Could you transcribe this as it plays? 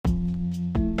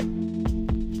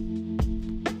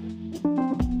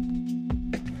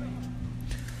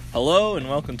Hello and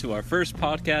welcome to our first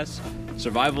podcast,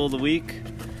 Survival of the Week.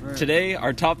 Right. Today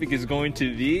our topic is going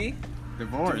to be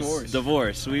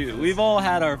divorce. We've all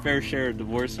had our fair share of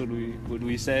divorce. Would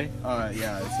we say?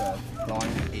 Yeah, it's a long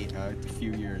a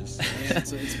few years. Yeah,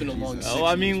 it's been a long.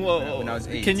 When I was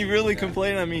 8. Can you really Yeah.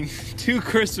 complain? I mean, 2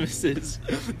 Christmases,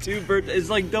 2 birthdays. It's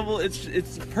like double.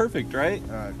 It's perfect, right?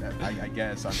 I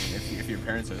guess. I mean, if your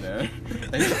parents are there.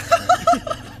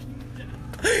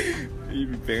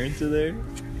 Your parents are there.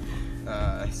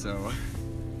 So.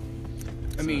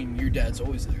 I mean, your dad's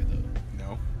always there though.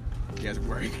 No, you guys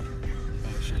work.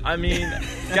 Oh shit. I mean,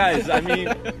 guys.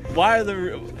 Why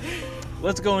are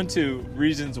Let's go into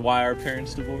reasons why our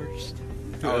parents divorced.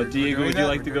 Diego, would you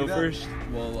like to go first?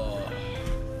 Well,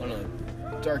 on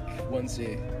a dark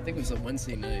Wednesday, I think it was a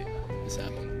Wednesday night. This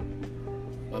happened.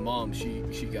 My mom, she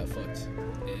got fucked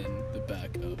in the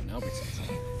back of an Albertsons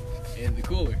in the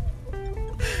cooler.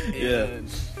 Yeah. And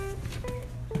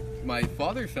my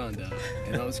father found out,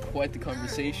 and that was quite the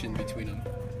conversation between them.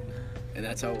 And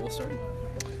that's how it all started.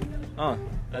 Oh,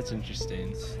 that's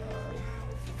interesting.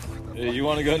 You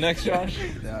want to go next, Josh?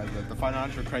 The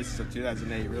financial crisis of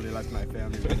 2008 really left my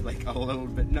family with like a little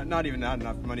bit, not even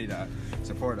enough money to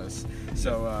support us.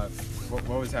 So what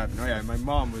was happening? Oh yeah, my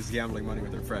mom was gambling money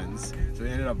with her friends, so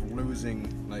they ended up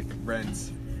losing like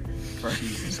rents.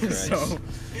 Jesus Christ.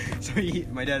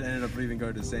 My dad ended up leaving,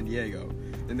 go to San Diego.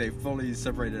 Then they fully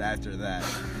separated after that.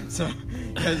 So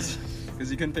because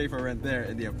he couldn't pay for rent there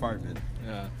in the apartment.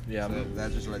 Yeah. So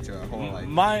that just led to a whole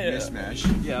mismatch.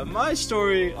 Yeah, My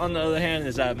story, on the other hand,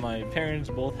 is that my parents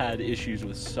both had issues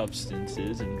with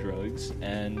substances and drugs,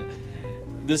 and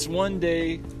this one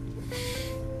day,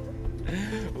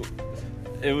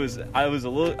 I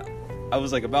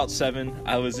was like about 7.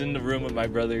 I was in the room with my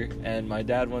brother, and my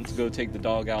dad went to go take the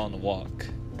dog out on a walk,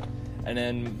 and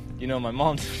then my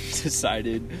mom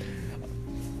decided.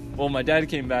 Well, my dad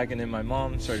came back, and then my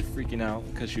mom started freaking out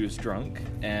because she was drunk,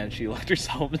 and she locked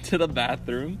herself into the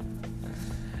bathroom.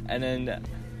 And then a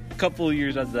couple of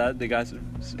years after that,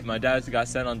 my dad got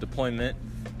sent on deployment,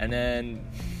 and then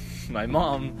my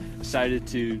mom decided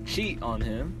to cheat on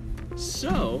him,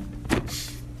 so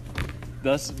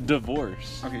thus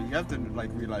divorce. Okay, you have to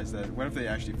realize that. What if they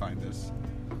actually find this?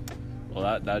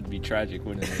 Well, that'd be tragic,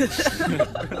 wouldn't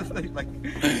it?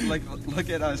 like look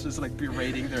at us just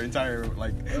berating their entire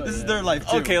this is their life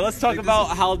too. Okay, let's talk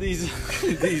about how these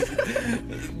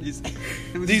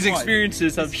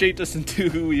experiences have shaped us into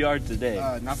who we are today.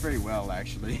 Not very well,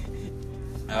 actually.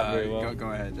 Not very well.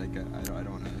 Go ahead. I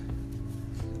don't want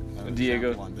to.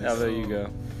 Diego, how about you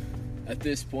go? At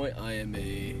this point, I am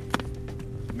a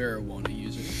marijuana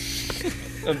user.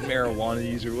 A marijuana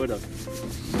user. What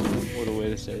a way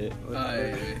to say it. What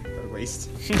a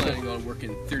waste. Planning on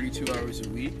working 32 hours a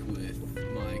week with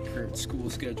my current school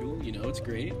schedule. It's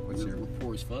great. We're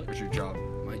poor as fuck. What's your job?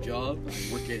 My job, I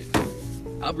work at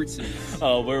Albertsons.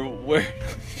 Oh,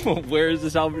 where is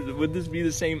this Albert? Would this be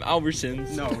the same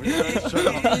Albertsons? No. It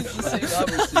is the same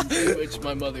Albertsons in which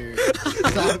my mother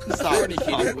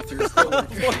fornicated with her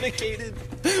coworker.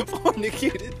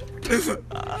 Fornicated.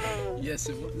 Yes,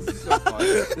 it was. This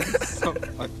is so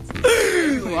fun.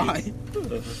 Why?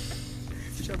 You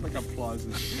should have applause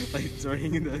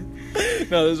during the.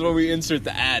 No, this is where we insert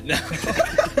the ad now.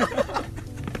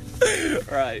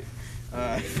 Right.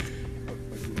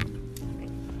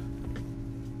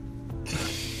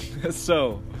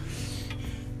 So.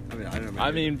 I don't know.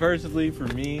 I mean, personally, for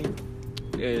me,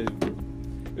 it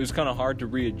was kind of hard to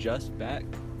readjust back.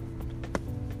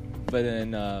 But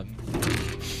then,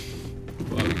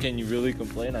 can you really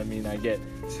complain? I mean, I get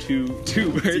two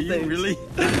birthdays. Do you really?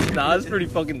 Nah, it's pretty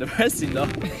fucking depressing, though.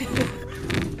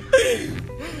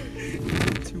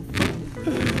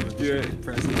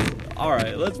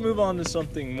 Alright, let's move on to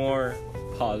something more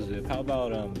positive. How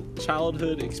about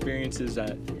childhood experiences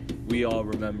that we all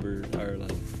remember, or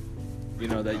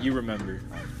that you remember?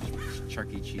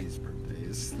 Chuck E. Cheese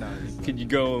birthdays. Could you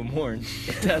go more in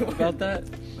depth about that?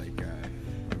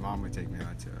 My mom would take me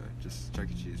out to just Chuck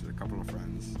E. Cheese with a couple of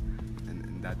friends,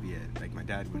 and that'd be it. My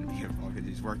dad wouldn't be involved because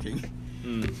he's working.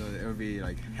 So it would be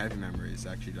heavy memories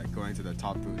actually, going to the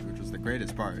top booth, which was the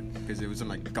greatest part because it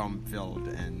wasn't gum filled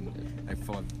and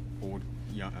full of old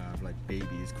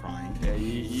babies crying. Yeah,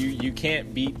 you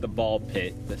can't beat the ball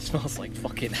pit that smells like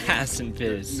fucking ass and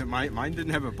piss. No, mine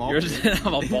didn't have a ball Yours pit. didn't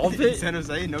have a ball pit? In San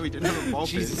Jose? No, he didn't have a ball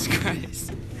pit. Jesus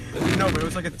Christ. No, but it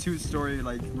was a 2-story,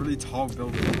 really tall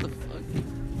building. What the fuck?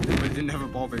 But it didn't have a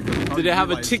ball pit. Did it have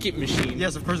a ticket machine?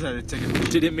 Yes, of course it had a ticket machine.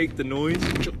 Did it make the noise?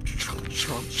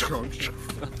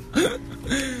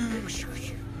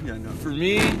 Yeah, no. For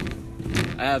me,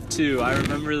 I have 2. I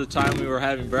remember the time we were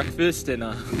having breakfast and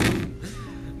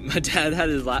my dad had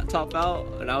his laptop out,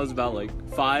 and I was about like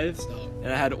 5,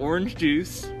 and I had orange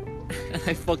juice, and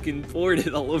I fucking poured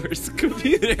it all over his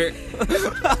computer.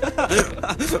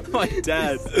 My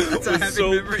dad was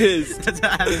so pissed. That's a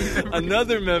happy memory.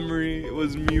 Another memory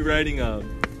was me riding a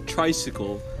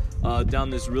tricycle down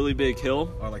this really big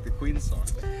hill. Oh, like the Queen song.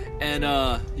 And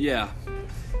yeah,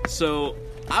 so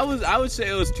I would say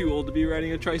I was too old to be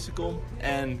riding a tricycle,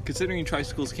 and considering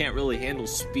tricycles can't really handle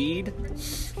speed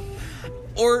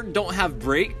or don't have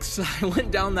brakes, I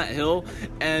went down that hill,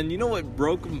 and you know what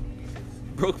broke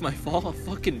my fall? A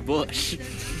fucking bush.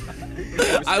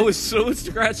 I was so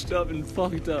scratched up and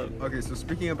fucked up. Okay, so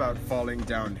speaking about falling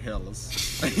down hills,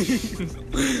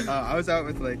 I was out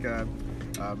with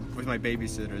with my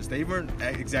babysitters. They weren't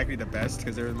exactly the best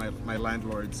because they were my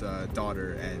landlord's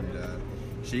daughter, and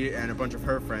she and a bunch of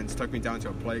her friends took me down to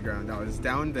a playground that was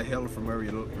down the hill from where we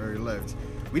lived.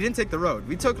 We didn't take the road.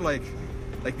 We took like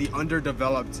the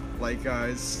underdeveloped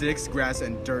sticks, grass,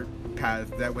 and dirt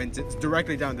path that went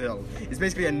directly down the hill. It's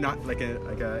basically a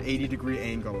 80-degree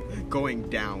angle going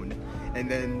down, and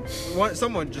then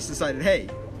someone just decided, hey,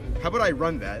 how about I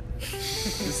run that?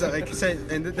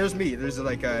 And there's me. There's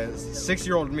like a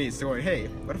 6-year-old me still going, hey,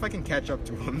 what if I can catch up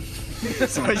to him?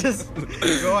 So I just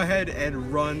go ahead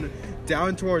and run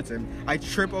down towards him. I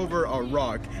trip over a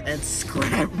rock and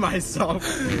scrap myself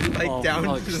down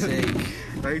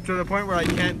to the point where I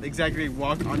can't exactly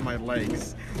walk on my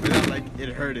legs without it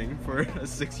hurting for a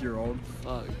 6-year-old.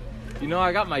 Fuck. You know,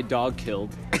 I got my dog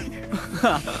killed.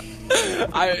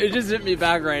 It just hit me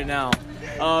back right now.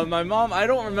 My mom, I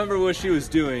don't remember what she was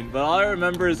doing, but all I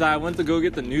remember is I went to go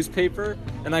get the newspaper,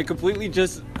 and I completely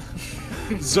just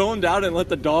zoned out and let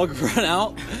the dog run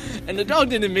out. And the dog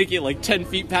didn't make it 10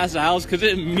 feet past the house because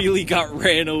it immediately got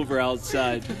ran over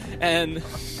outside. And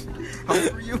how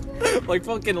old were you?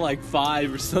 Fucking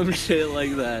 5 or some shit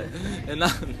like that. And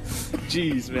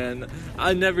jeez, man,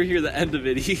 I never hear the end of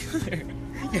it either.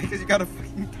 Yeah, because you got a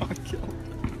fucking dog killed.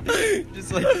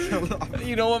 Just killed off.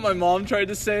 You know what my mom tried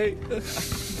to say?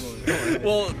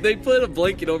 Well, they put a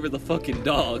blanket over the fucking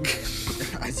dog.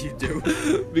 As you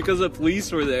do. Because the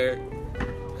police were there,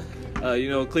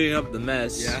 cleaning up the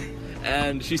mess. Yeah.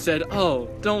 And she said, oh,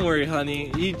 don't worry,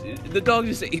 honey. The dog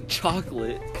just ate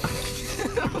chocolate.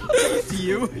 To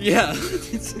you? Yeah.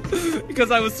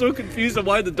 Because I was so confused on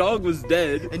why the dog was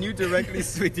dead. And you directly,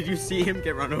 did you see him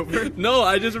get run over? No,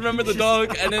 I just remember the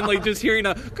dog and then just hearing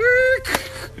a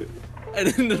and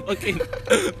then the fucking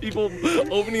people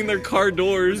opening their car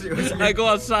doors. I go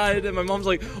outside and my mom's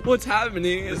like, what's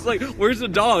happening? It's like, where's the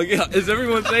dog? Yeah, is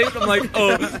everyone safe? I'm like,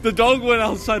 oh, the dog went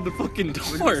outside the fucking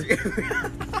door.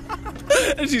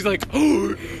 And she's like,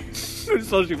 oh.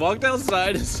 So she walked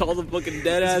outside and saw the fucking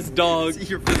dead ass dog.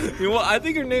 You know what? I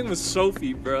think her name was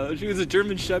Sophie, bro. She was a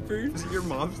German Shepherd. Was it your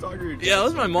mom's dog or your dad's? Yeah, it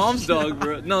was my mom's dog,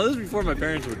 bro. No, this was before my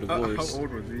parents were divorced. How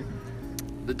old was he?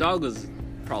 The dog was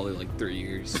probably 3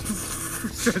 years.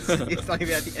 It's not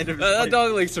even at the end of his That life.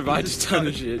 dog survived a ton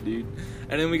of shit, dude.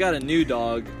 And then we got a new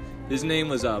dog. His name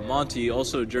was Monty,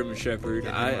 also a German Shepherd.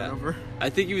 I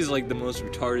think he was the most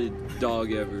retarded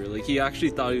dog ever. He actually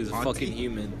thought he was a fucking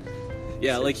human.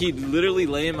 Yeah, he'd literally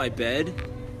lay in my bed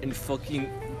and fucking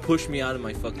push me out of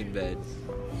my fucking bed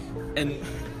and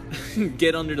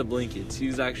get under the blankets. He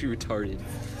was actually retarded.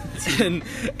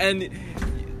 And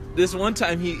this one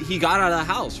time he got out of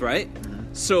the house, right?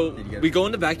 So we go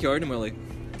in the backyard and we're like,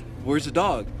 where's the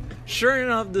dog? Sure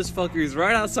enough, this fucker is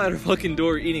right outside our fucking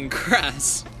door eating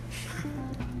grass.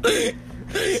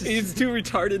 He's too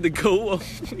retarded to go.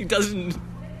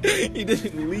 He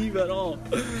didn't leave at all.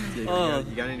 Yeah,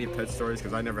 you got any pet stories?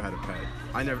 Because I never had a pet.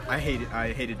 I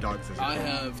hated dogs as a kid. I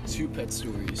have 2 pet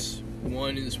stories.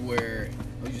 One is where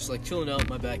I was just chilling out in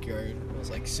my backyard. I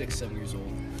was 6, 7 years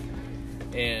old,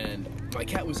 and my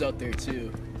cat was out there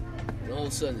too. And all of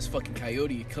a sudden, this fucking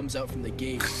coyote comes out from the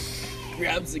gate,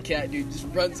 grabs the cat, dude, just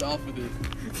runs off with it.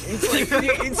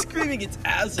 It's screaming its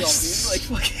ass off, dude. It's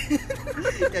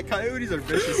fucking. Yeah, coyotes are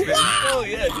vicious, man. Oh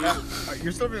yeah, dude.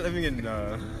 You're still living in.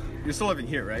 You're still living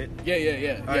here, right?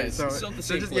 Yeah. All right, so so the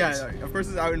same just place. of course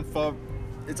it's out in fall.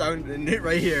 It's out in it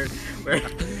right here. Where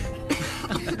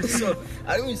So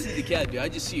I don't even see the cat, dude. I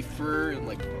just see fur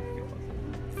and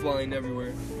flying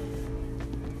everywhere.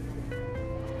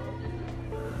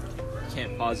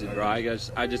 Can't pause it, bro. I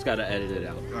just gotta edit it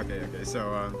out. Okay.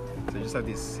 So you just have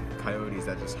these coyotes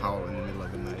that just howl in the middle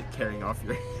of the night, carrying off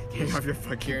your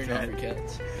fucking Carrying cat. off your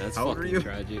cats. That's How old were fucking you?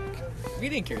 tragic. We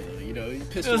didn't care though, you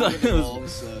pissed It was off like- the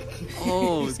balls.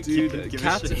 Oh, dude, give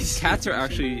a shit. cats are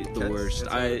actually the Cats- worst.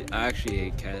 cats I actually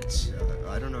hate cats.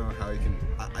 Yeah, I don't know how you can.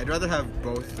 I'd rather have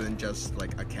both than just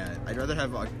a cat. I'd rather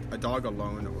have a dog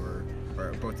alone or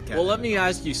or both the cat. Well, and let the me dog.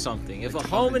 ask you something. If a Like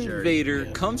Tom home and Jerry. invader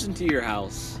Yeah. comes into your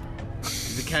house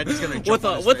The cat is gonna with jump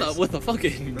on a his with face. a with a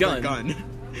fucking With gun, a gun.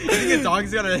 You think a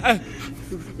dog's gonna?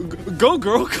 go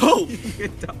girl, go. A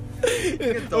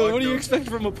dog What do you go. expect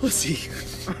from a pussy?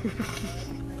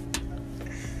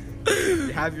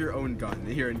 You have your own gun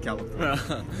here in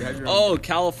California. You have your own. Oh,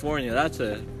 California. That's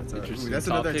a That's, interesting that's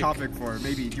another topic for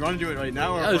maybe. Do you want to do it right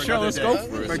now or Oh, for sure, another let's day? go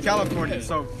for it. For California,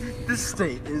 so this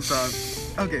state is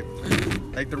okay.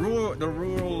 Like the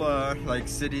rural like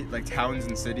city, like towns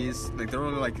and cities, like they're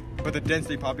all like, but the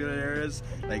densely populated areas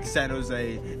like San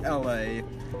Jose, L.A.,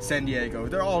 San Diego,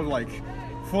 they're all like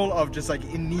full of just like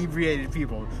inebriated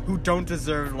people who don't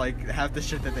deserve like half the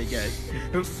shit that they get.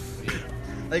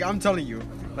 Like I'm telling you,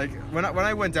 like when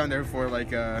I went down there for like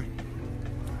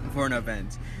for an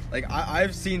event, like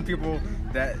I've seen people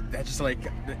that just like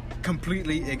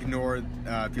completely ignore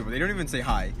people. They don't even say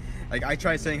hi. Like I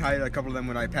tried saying hi to a couple of them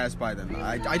when I passed by them.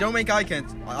 I don't make eye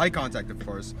contact, of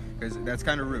course, because that's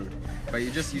kind of rude. But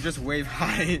you just wave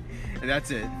hi, and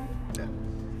that's it.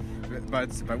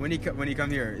 But when you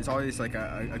come here, it's always like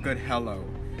a good hello,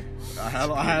 a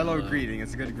hello greeting.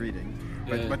 It's a good greeting.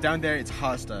 Yeah. But down there, it's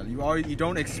hostile. You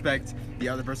don't expect the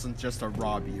other person just to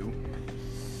rob you.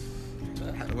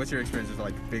 What's your experience with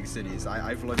like big cities?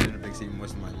 I've lived in a big city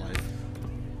most of my life.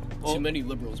 Well, Too many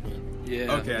liberals, man.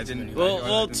 Yeah. Okay, I didn't. Well,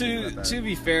 I didn't think about that. to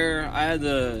be fair, I had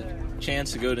the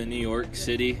chance to go to New York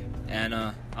City, and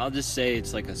I'll just say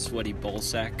it's like a sweaty ball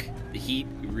sack. The heat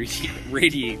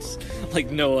radiates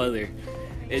like no other.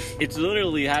 It's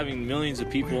literally having millions of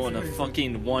people in a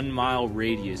fucking 1 mile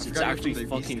radius. It's forgot you're actually from the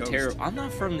fucking East Coast. terrible. I'm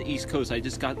not from the East Coast. I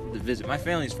just got to visit. My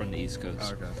family's from the East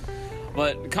Coast. Okay.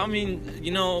 But coming,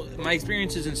 my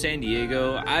experiences in San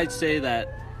Diego, I'd say that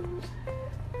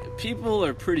people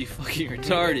are pretty fucking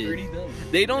retarded. Pretty dumb.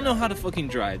 They don't know how to fucking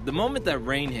drive. The moment that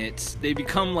rain hits, they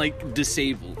become like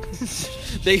disabled.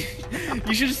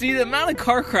 You should see the amount of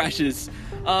car crashes.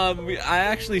 I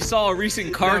actually saw a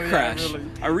recent car No, yeah, crash. really.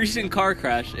 A recent car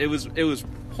crash. It was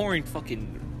pouring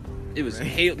fucking. It was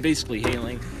basically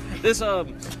hailing.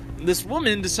 This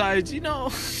woman decides, I'm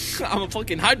a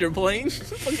fucking hydroplane.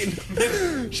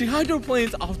 She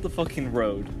hydroplanes off the fucking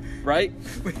road, right?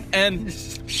 And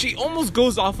she almost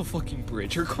goes off a fucking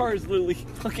bridge. Her car is literally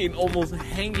fucking almost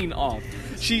hanging off.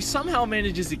 She somehow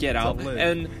manages to get out, lit.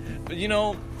 and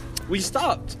we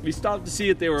stopped. We stopped to see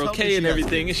if they were Tell me okay she and has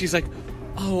everything. this. And she's like,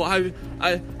 "Oh,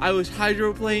 I was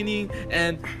hydroplaning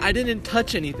and I didn't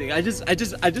touch anything. I just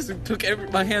took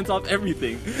my hands off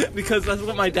everything because that's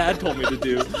what my dad told me to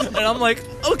do." And I'm like,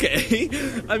 okay.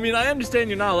 I mean, I understand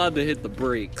you're not allowed to hit the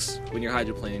brakes when you're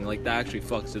hydroplaning. Like that actually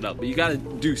fucks it up. But you gotta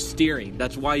do steering.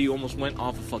 That's why you almost went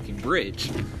off a fucking bridge.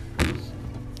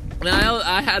 And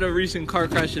I had a recent car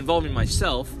crash involving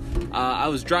myself. I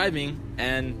was driving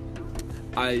and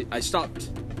I stopped.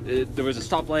 There was a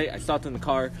stoplight. I stopped in the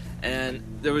car, and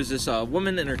there was this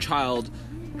woman and her child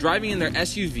driving in their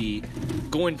SUV,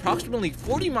 going approximately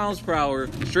 40 miles per hour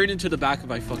straight into the back of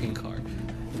my fucking car.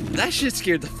 That shit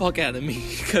scared the fuck out of me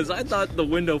because I thought the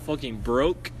window fucking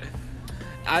broke.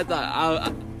 I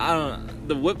thought I don't know,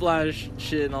 the whiplash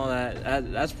shit and all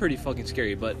that's pretty fucking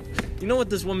scary. But you know what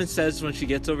this woman says when she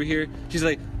gets over here? She's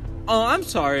like, "Oh, I'm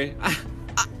sorry.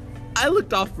 I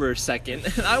looked off for a second,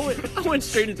 and I went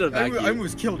straight into the back. I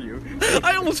almost killed you.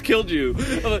 I almost killed you."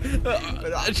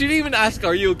 She didn't even ask,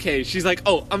 "Are you okay?" She's like,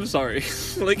 "Oh, I'm sorry."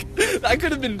 Like, I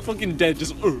could have been fucking dead.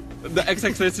 Just the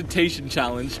XXXTentacion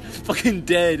challenge, fucking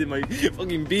dead in my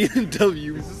fucking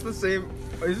BMW. Is this the same?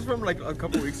 Is this from like a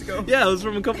couple weeks ago? Yeah, it was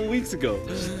from a couple weeks ago.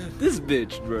 This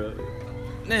bitch, bro.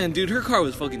 Man, dude, her car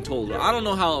was fucking totaled. I don't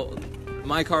know how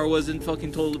my car wasn't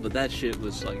fucking totaled, but that shit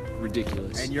was like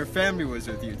ridiculous. And your family was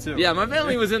with you too. Yeah, my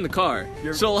family was in the car.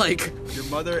 So like, your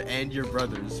mother and your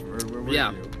brothers were with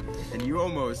Yeah. you. And you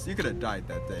could have died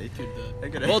that day. They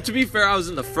could've- well, to be fair, I was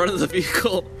in the front of the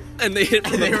vehicle, and they hit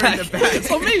from They the were in back. the back.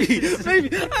 So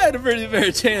maybe I had a pretty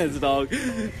fair chance, dog.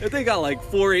 If they got like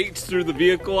 4/8 through the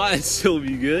vehicle, I'd still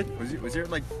be good. was your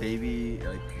like baby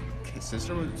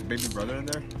sister, was your baby brother in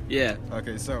there? Yeah,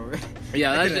 Okay, so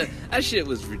yeah, I that could've- that shit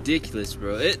was ridiculous,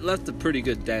 bro. It left a pretty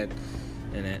good dent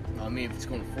in it. I mean, if it's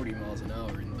going 40 miles an hour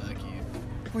in the back of you.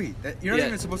 wait, you're not Yeah.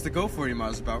 even supposed to go 40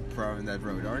 miles per hour on that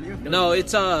road, aren't you? No,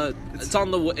 it's on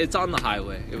the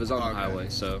highway. It was on the Okay. highway,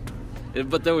 so.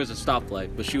 But there was a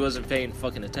stoplight, but she wasn't paying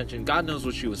fucking attention. God knows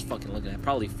what she was fucking looking at.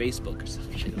 Probably Facebook or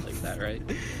some shit like that, right?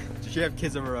 Did she have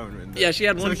kids of her own? Yeah, she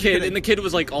had one So kid, and the kid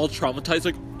was like all traumatized,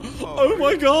 like, "Oh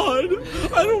my god,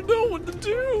 I don't know what to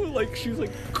do." Like she was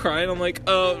like crying. I'm like,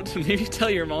 maybe tell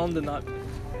your mom to not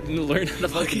learn how to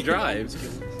fucking drive.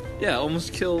 Yeah,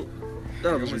 almost killed.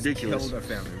 That was almost ridiculous. killed a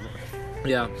family.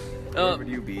 Yeah, Where would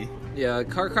you be? Yeah,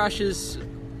 car crashes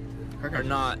are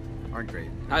not. aren't great.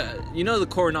 You know the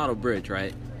Coronado Bridge,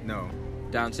 right? No.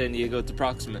 Down San Diego, it's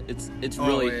approximate. It's Oh,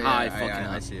 really yeah, high yeah, fucking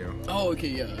I up. see you. Oh, okay,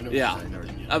 yeah. I know what Yeah. you're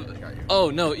saying. Got you. Oh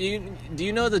no, do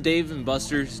you know the Dave and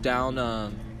Buster's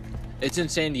down? It's in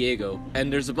San Diego,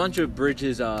 and there's a bunch of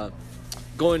bridges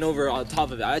going over on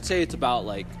top of it. I'd say it's about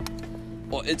like,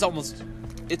 well,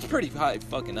 it's pretty high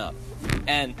fucking up,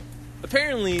 and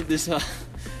apparently this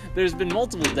there's been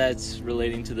multiple deaths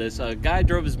relating to this. A guy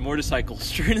drove his motorcycle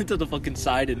straight into the fucking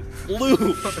side and flew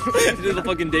into the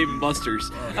fucking Dave and Buster's.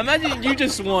 Imagine you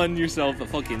just won yourself a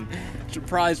fucking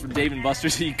prize from Dave and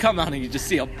Buster's, and you come out and you just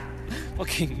see a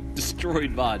fucking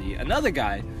destroyed body. Another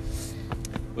guy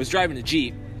was driving a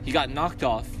Jeep. He got knocked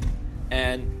off,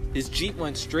 and his Jeep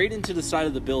went straight into the side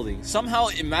of the building. Somehow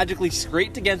it magically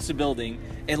scraped against the building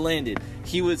and landed.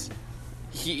 He was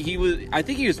I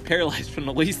think he was paralyzed from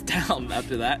the waist down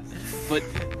after that. But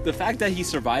the fact that he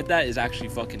survived that is actually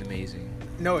fucking amazing.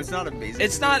 No, it's not amazing.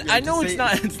 It's not. You're I know it's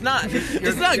not. It's not.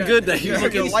 It's not good that you your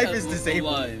fucking. life is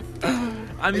disabled. Alive.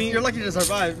 I mean, You're lucky to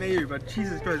survive, maybe, but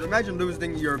Jesus Christ, imagine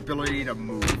losing your ability to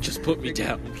move. just put me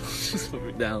down. Just put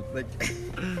me down. Like,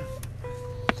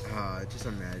 just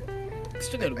imagine. You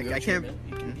still got a I wheelchair, can't-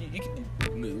 man. You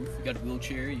can move. You got a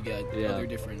wheelchair. You got Yeah. other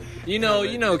different. You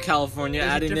know, California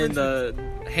There's a adding in the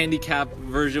handicap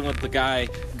version with the guy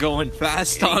going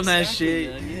fast on that Exactly,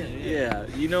 shit. man. Yeah.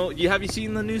 Yeah, have you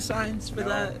seen the new signs for No.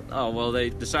 that? Oh well, they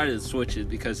decided to switch it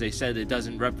because they said it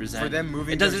doesn't represent. For them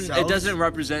moving it doesn't. It themselves? doesn't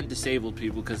represent disabled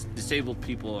people because disabled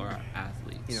people are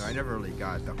athletes. You know, I never really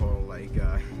got the whole, like,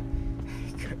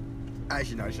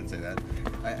 actually, no, I shouldn't say that.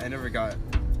 I never got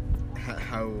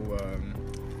how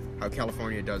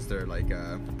California does their, like,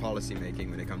 policy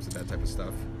making when it comes to that type of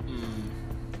stuff.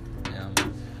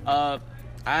 Yeah.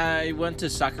 I went to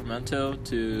Sacramento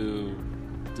to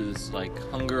do this like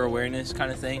hunger awareness kind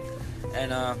of thing,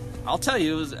 and I'll tell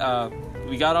you, it was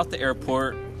we got off the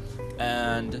airport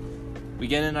and we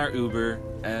get in our Uber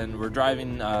and we're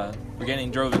driving. We're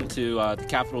getting driven to the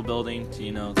Capitol building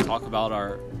to talk about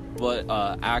our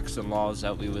acts and laws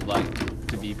that we would like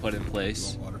to be put in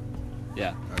place. Water.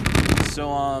 Yeah. So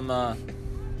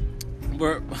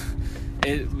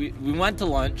we went to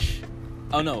lunch.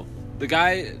 Oh no, the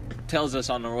guy tells us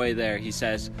on our way there. He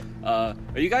says, "Are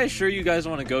you guys sure you guys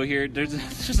want to go here? There's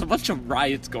just a bunch of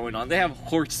riots going on. They have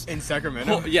In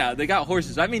Sacramento? yeah, they got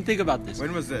horses. I mean, think about this.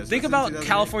 When was this? Think Was it about 2008?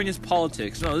 California's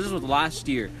politics. No, this was last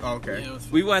year. Oh, okay. Yeah, it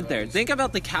was We went there. Think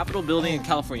about the Capitol building in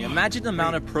California. Imagine the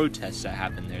amount of protests that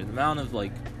happened there. The amount of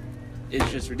it's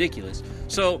just ridiculous.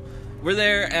 So we're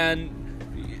there and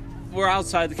we're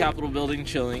outside the Capitol building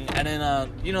chilling, and then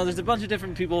there's a bunch of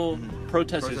different people,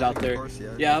 protesters out there. Of course, yeah.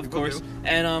 Yeah, of People course. do.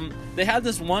 And they had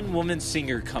this one woman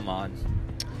singer come on,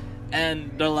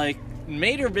 and they're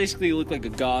made her basically look like a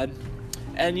god.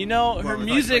 And her What, with,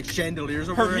 music, like chandeliers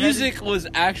over her her music was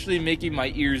actually making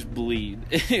my ears bleed.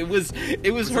 It was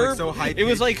her. like, so high it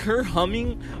was pitched. like her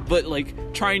humming, but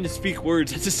trying to speak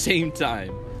words at the same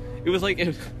time. It was like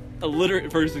if a literate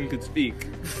person could speak.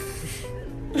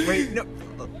 Head? Wait, no.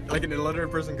 Like an illiterate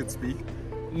person could speak?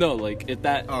 No, if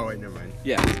that. Oh, wait, never mind.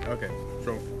 Yeah, Okay,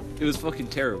 so, it was fucking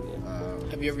terrible.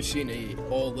 Have you ever seen a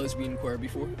all lesbian choir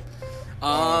before?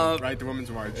 right, the Women's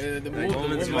March. The Like,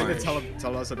 Women's would you like to March.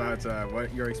 tell us about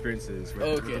what your experience is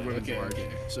with the Women's March?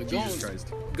 So Jesus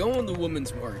Christ. going on the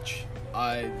Women's March,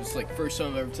 I was first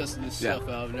time I've ever tested this Yeah. stuff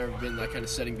out. I've never been in that kind of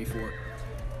setting before.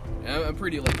 And I'm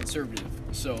pretty conservative,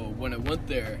 so when I went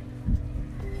there,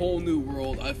 whole new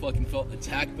world. I fucking felt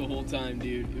attacked the whole time,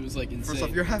 dude. It was insane. First off,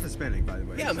 you're half Hispanic, by the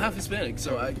way. yeah, I'm so- half Hispanic,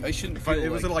 so I shouldn't feel But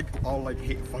it wasn't all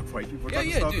hate fuck white people Yeah, type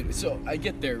of yeah, stuff. dude. So I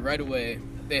get there right away.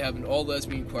 They have an all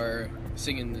lesbian choir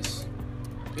singing this.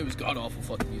 It was god awful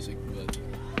fucking music, but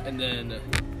and then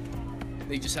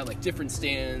they just had different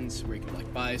stands where you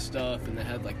could buy stuff, and they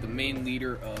had the main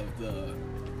leader of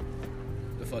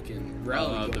the fucking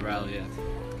rally. The going rally, on.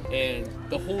 yeah. And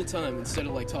the whole time, instead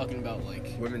of talking about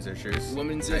Women's issues.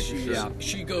 women's Ag issues, Yeah.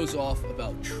 she goes off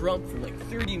about Trump for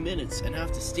 30 minutes and I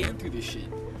have to stand through this shit.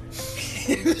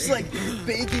 Just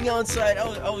baking outside.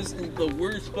 I was in the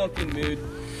worst fucking mood.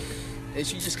 And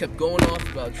she just kept going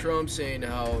off about Trump, saying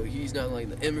how he's not letting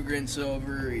the immigrants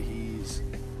over, he's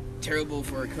terrible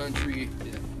for our country.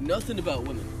 Nothing about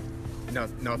women. No,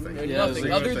 nothing. Yeah, it was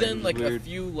Nothing. Other than a weird.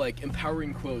 few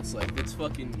empowering quotes, let's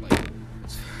fucking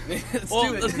let's Well,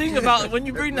 do it. the thing about when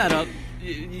you bring that up,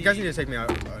 You guys need to take me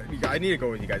out. I need to go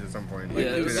with you guys at some point.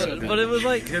 Yeah, it was it's good. but it was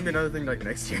gonna be another thing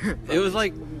next year. it was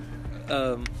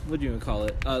what do you even call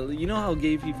it? You know how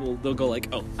gay people, they'll go like,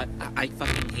 oh, I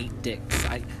fucking hate dicks.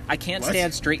 I can't What?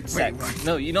 stand straight sex. what?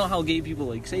 No, you know how gay people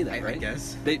like say that, I right?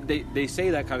 guess. They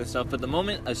say that kind of stuff, but the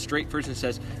moment a straight person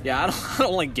says, yeah, I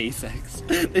don't like gay sex,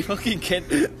 they fucking can't.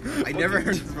 I never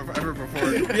heard this ever before.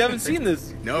 You haven't seen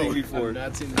this No. thing before. I've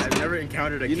not seen this. I've never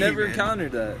encountered a You gay never man.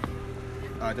 encountered that.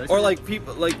 Did I Or say like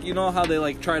people, like, you know how they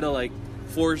like try to like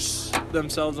force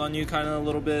themselves on you kind of a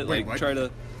little bit, Wait, like what? try to.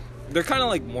 They're kind of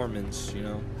like Mormons, you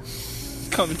know,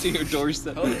 coming to your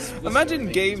doorstep. Oh, what's Imagine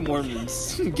their gay name?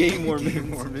 Mormons. Gay Mormons. Gay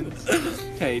Mormons.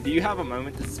 Hey, do you have a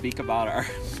moment to speak about our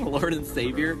Lord and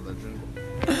Savior? Religion.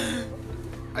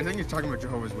 I think you're talking about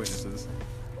Jehovah's Witnesses.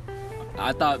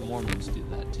 I thought Mormons did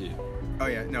that too. Oh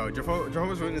yeah, no.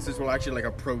 Jehovah's Witnesses will actually like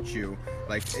approach you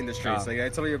like in the streets. Oh. Like I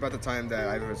told you about the time that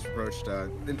I was approached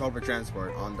in public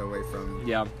transport on the way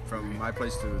from my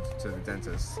place to the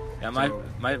dentist. Yeah, So-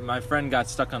 my friend got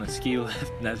stuck on a ski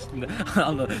lift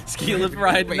on the ski lift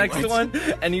ride Wait, next to what? one,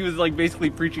 and he was like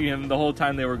basically preaching him the whole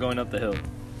time they were going up the hill.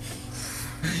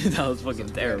 That was fucking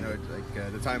terrible. Yeah, no,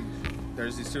 like the time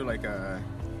there's these two like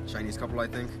Chinese couple, I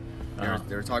think.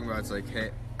 They were talking about, it's like,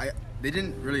 hey, they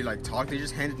didn't really like talk. They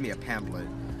just handed me a pamphlet.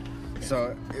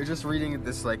 So it was just reading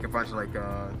this like a bunch of like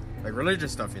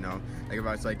religious stuff, you know, like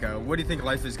about it's like what do you think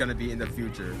life is gonna be in the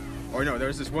future? Or no, there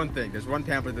was this one thing. There's one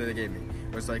pamphlet that they gave me.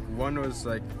 It was like one was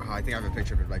like I think I have a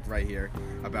picture of it like right here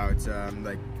about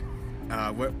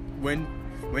when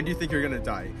do you think you're gonna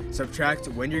die? Subtract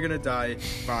when you're gonna die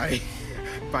by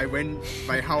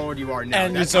how old you are now.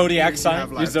 And your That's how many zodiac years you sign. have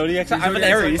Your left. zodiac sign. Your I'm an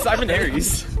zodiac Aries. sign. I'm an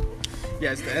Aries.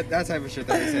 Yes, that type of shit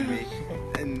that they sent me.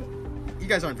 And you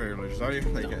guys aren't very religious, are you?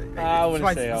 Like, I wouldn't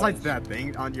besides, say I besides was. that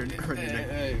thing on your neck.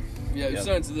 Hey, yeah, Yeah.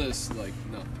 besides this, like,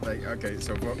 no. Like, okay,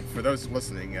 so for those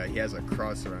listening, he has a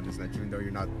cross around his neck, even though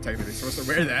you're not technically supposed to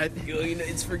wear that. You know,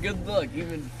 it's for good luck,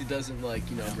 even if it doesn't, like,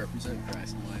 you know, represent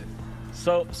Christ in life.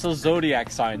 So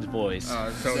zodiac signs, boys.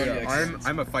 So Zodiac yeah, signs.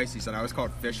 I'm a feisty son. I was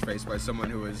called fish face by someone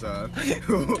who was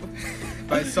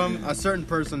by a certain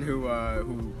person who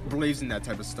believes in that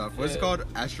type of stuff. What's it Yeah. called?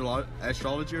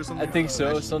 Astrology or something? I think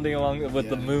so. Something along with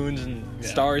the Yeah. moons and Yeah.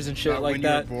 stars and shit About like when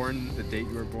that. you were born, the date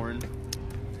you were born.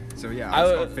 So yeah, I I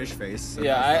was w- called fish face. So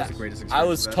Yeah, that was the greatest I experience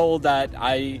was of that. told that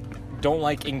I don't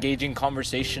like engaging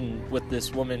conversation with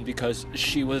this woman because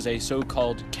she was a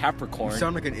so-called Capricorn. You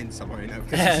sound like an incel right now.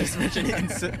 'Cause you just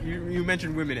mentioned you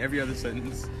mentioned women every other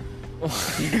sentence.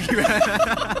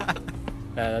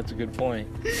 Yeah, that's a good point.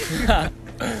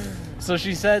 So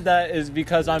she said that is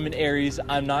because I'm an Aries,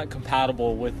 I'm not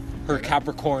compatible with her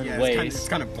Capricorn Yeah, ways. it's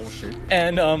kind of bullshit.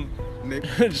 And Maybe-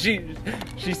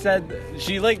 she said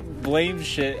she like blamed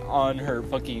shit on her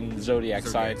fucking zodiac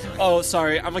sign. Zodiac sign. Oh,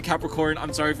 sorry, I'm a Capricorn.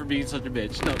 I'm sorry for being such a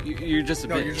bitch. No, you're just a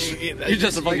No, bitch. You're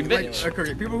just a fucking bitch.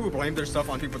 Okay, people who blame their stuff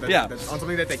on people that, Yeah. on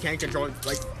something that they can't control,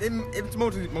 like it's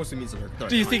mostly means they're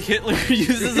Do you think Hitler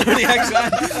uses zodiac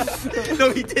sign?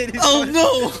 No, he did. He's Oh, called-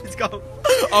 no! It's called.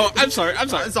 Oh, I'm sorry. I'm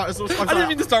sorry. I'm sorry. I didn't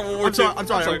mean to start World War I'm sorry. II. I'm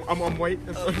sorry. I'm white.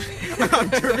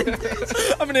 I'm German.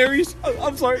 I'm an Aries.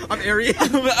 I'm sorry. I'm Aryan.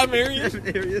 I'm Aryan.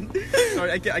 I'm Aryan.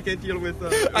 Sorry, I can't deal with.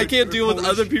 I can't deal with Polish,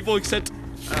 other people except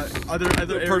other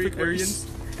perfect Aryans.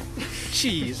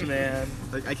 Jeez, man.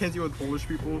 Like I can't deal with Polish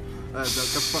people. The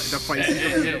Pisces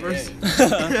of the universe.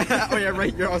 Oh yeah,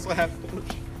 right. You're also half Polish.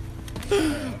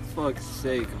 Fuck's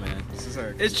sake, man. This is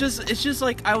our- It's just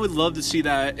like I would love to see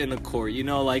that in a court. You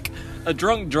know, like a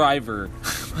drunk driver,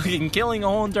 fucking killing a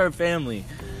whole entire family,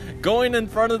 going in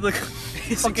front of the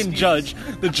fucking judge,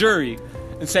 the jury,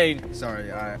 and saying, Sorry,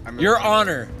 I'm. "Your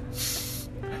Honor,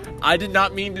 I did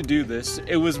not mean to do this.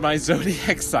 It was my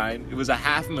zodiac sign. It was a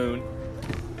half moon.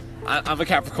 I'm a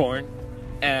Capricorn,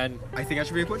 and I think I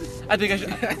should be acquitted. I think I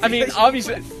should. I mean,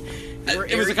 obviously, We're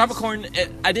it was a Aries. Capricorn.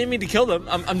 I didn't mean to kill them.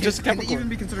 I'm just a Can they Capricorn. even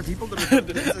be considered people?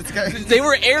 It's They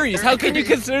were Aries. How can you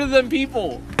consider them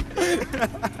people?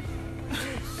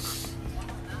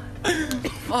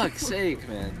 Fuck's sake,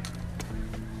 man.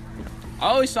 I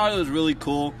always thought it was really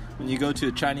cool when you go to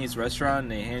a Chinese restaurant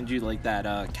and they hand you like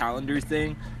that calendar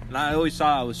thing. And I always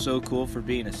thought I was so cool for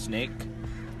being a snake.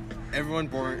 Everyone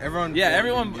born. Everyone. Yeah, born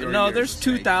everyone. in your No, years there's is a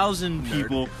snake. 2,000 Nerd.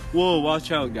 people. Whoa,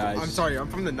 watch out, guys. I'm sorry. I'm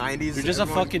from the '90s. You're just a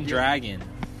Everyone- fucking dragon.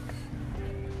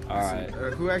 Alright.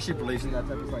 Who actually believes in that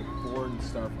type of like born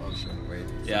stuff? Oh shit! Wait.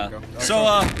 Yeah. There we go.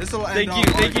 So this will thank end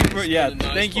you, off thank you our- for It's been a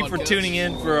nice thank you for podcast. tuning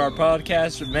in for our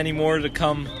podcast. Many more to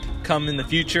come in the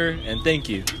future, and thank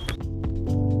you.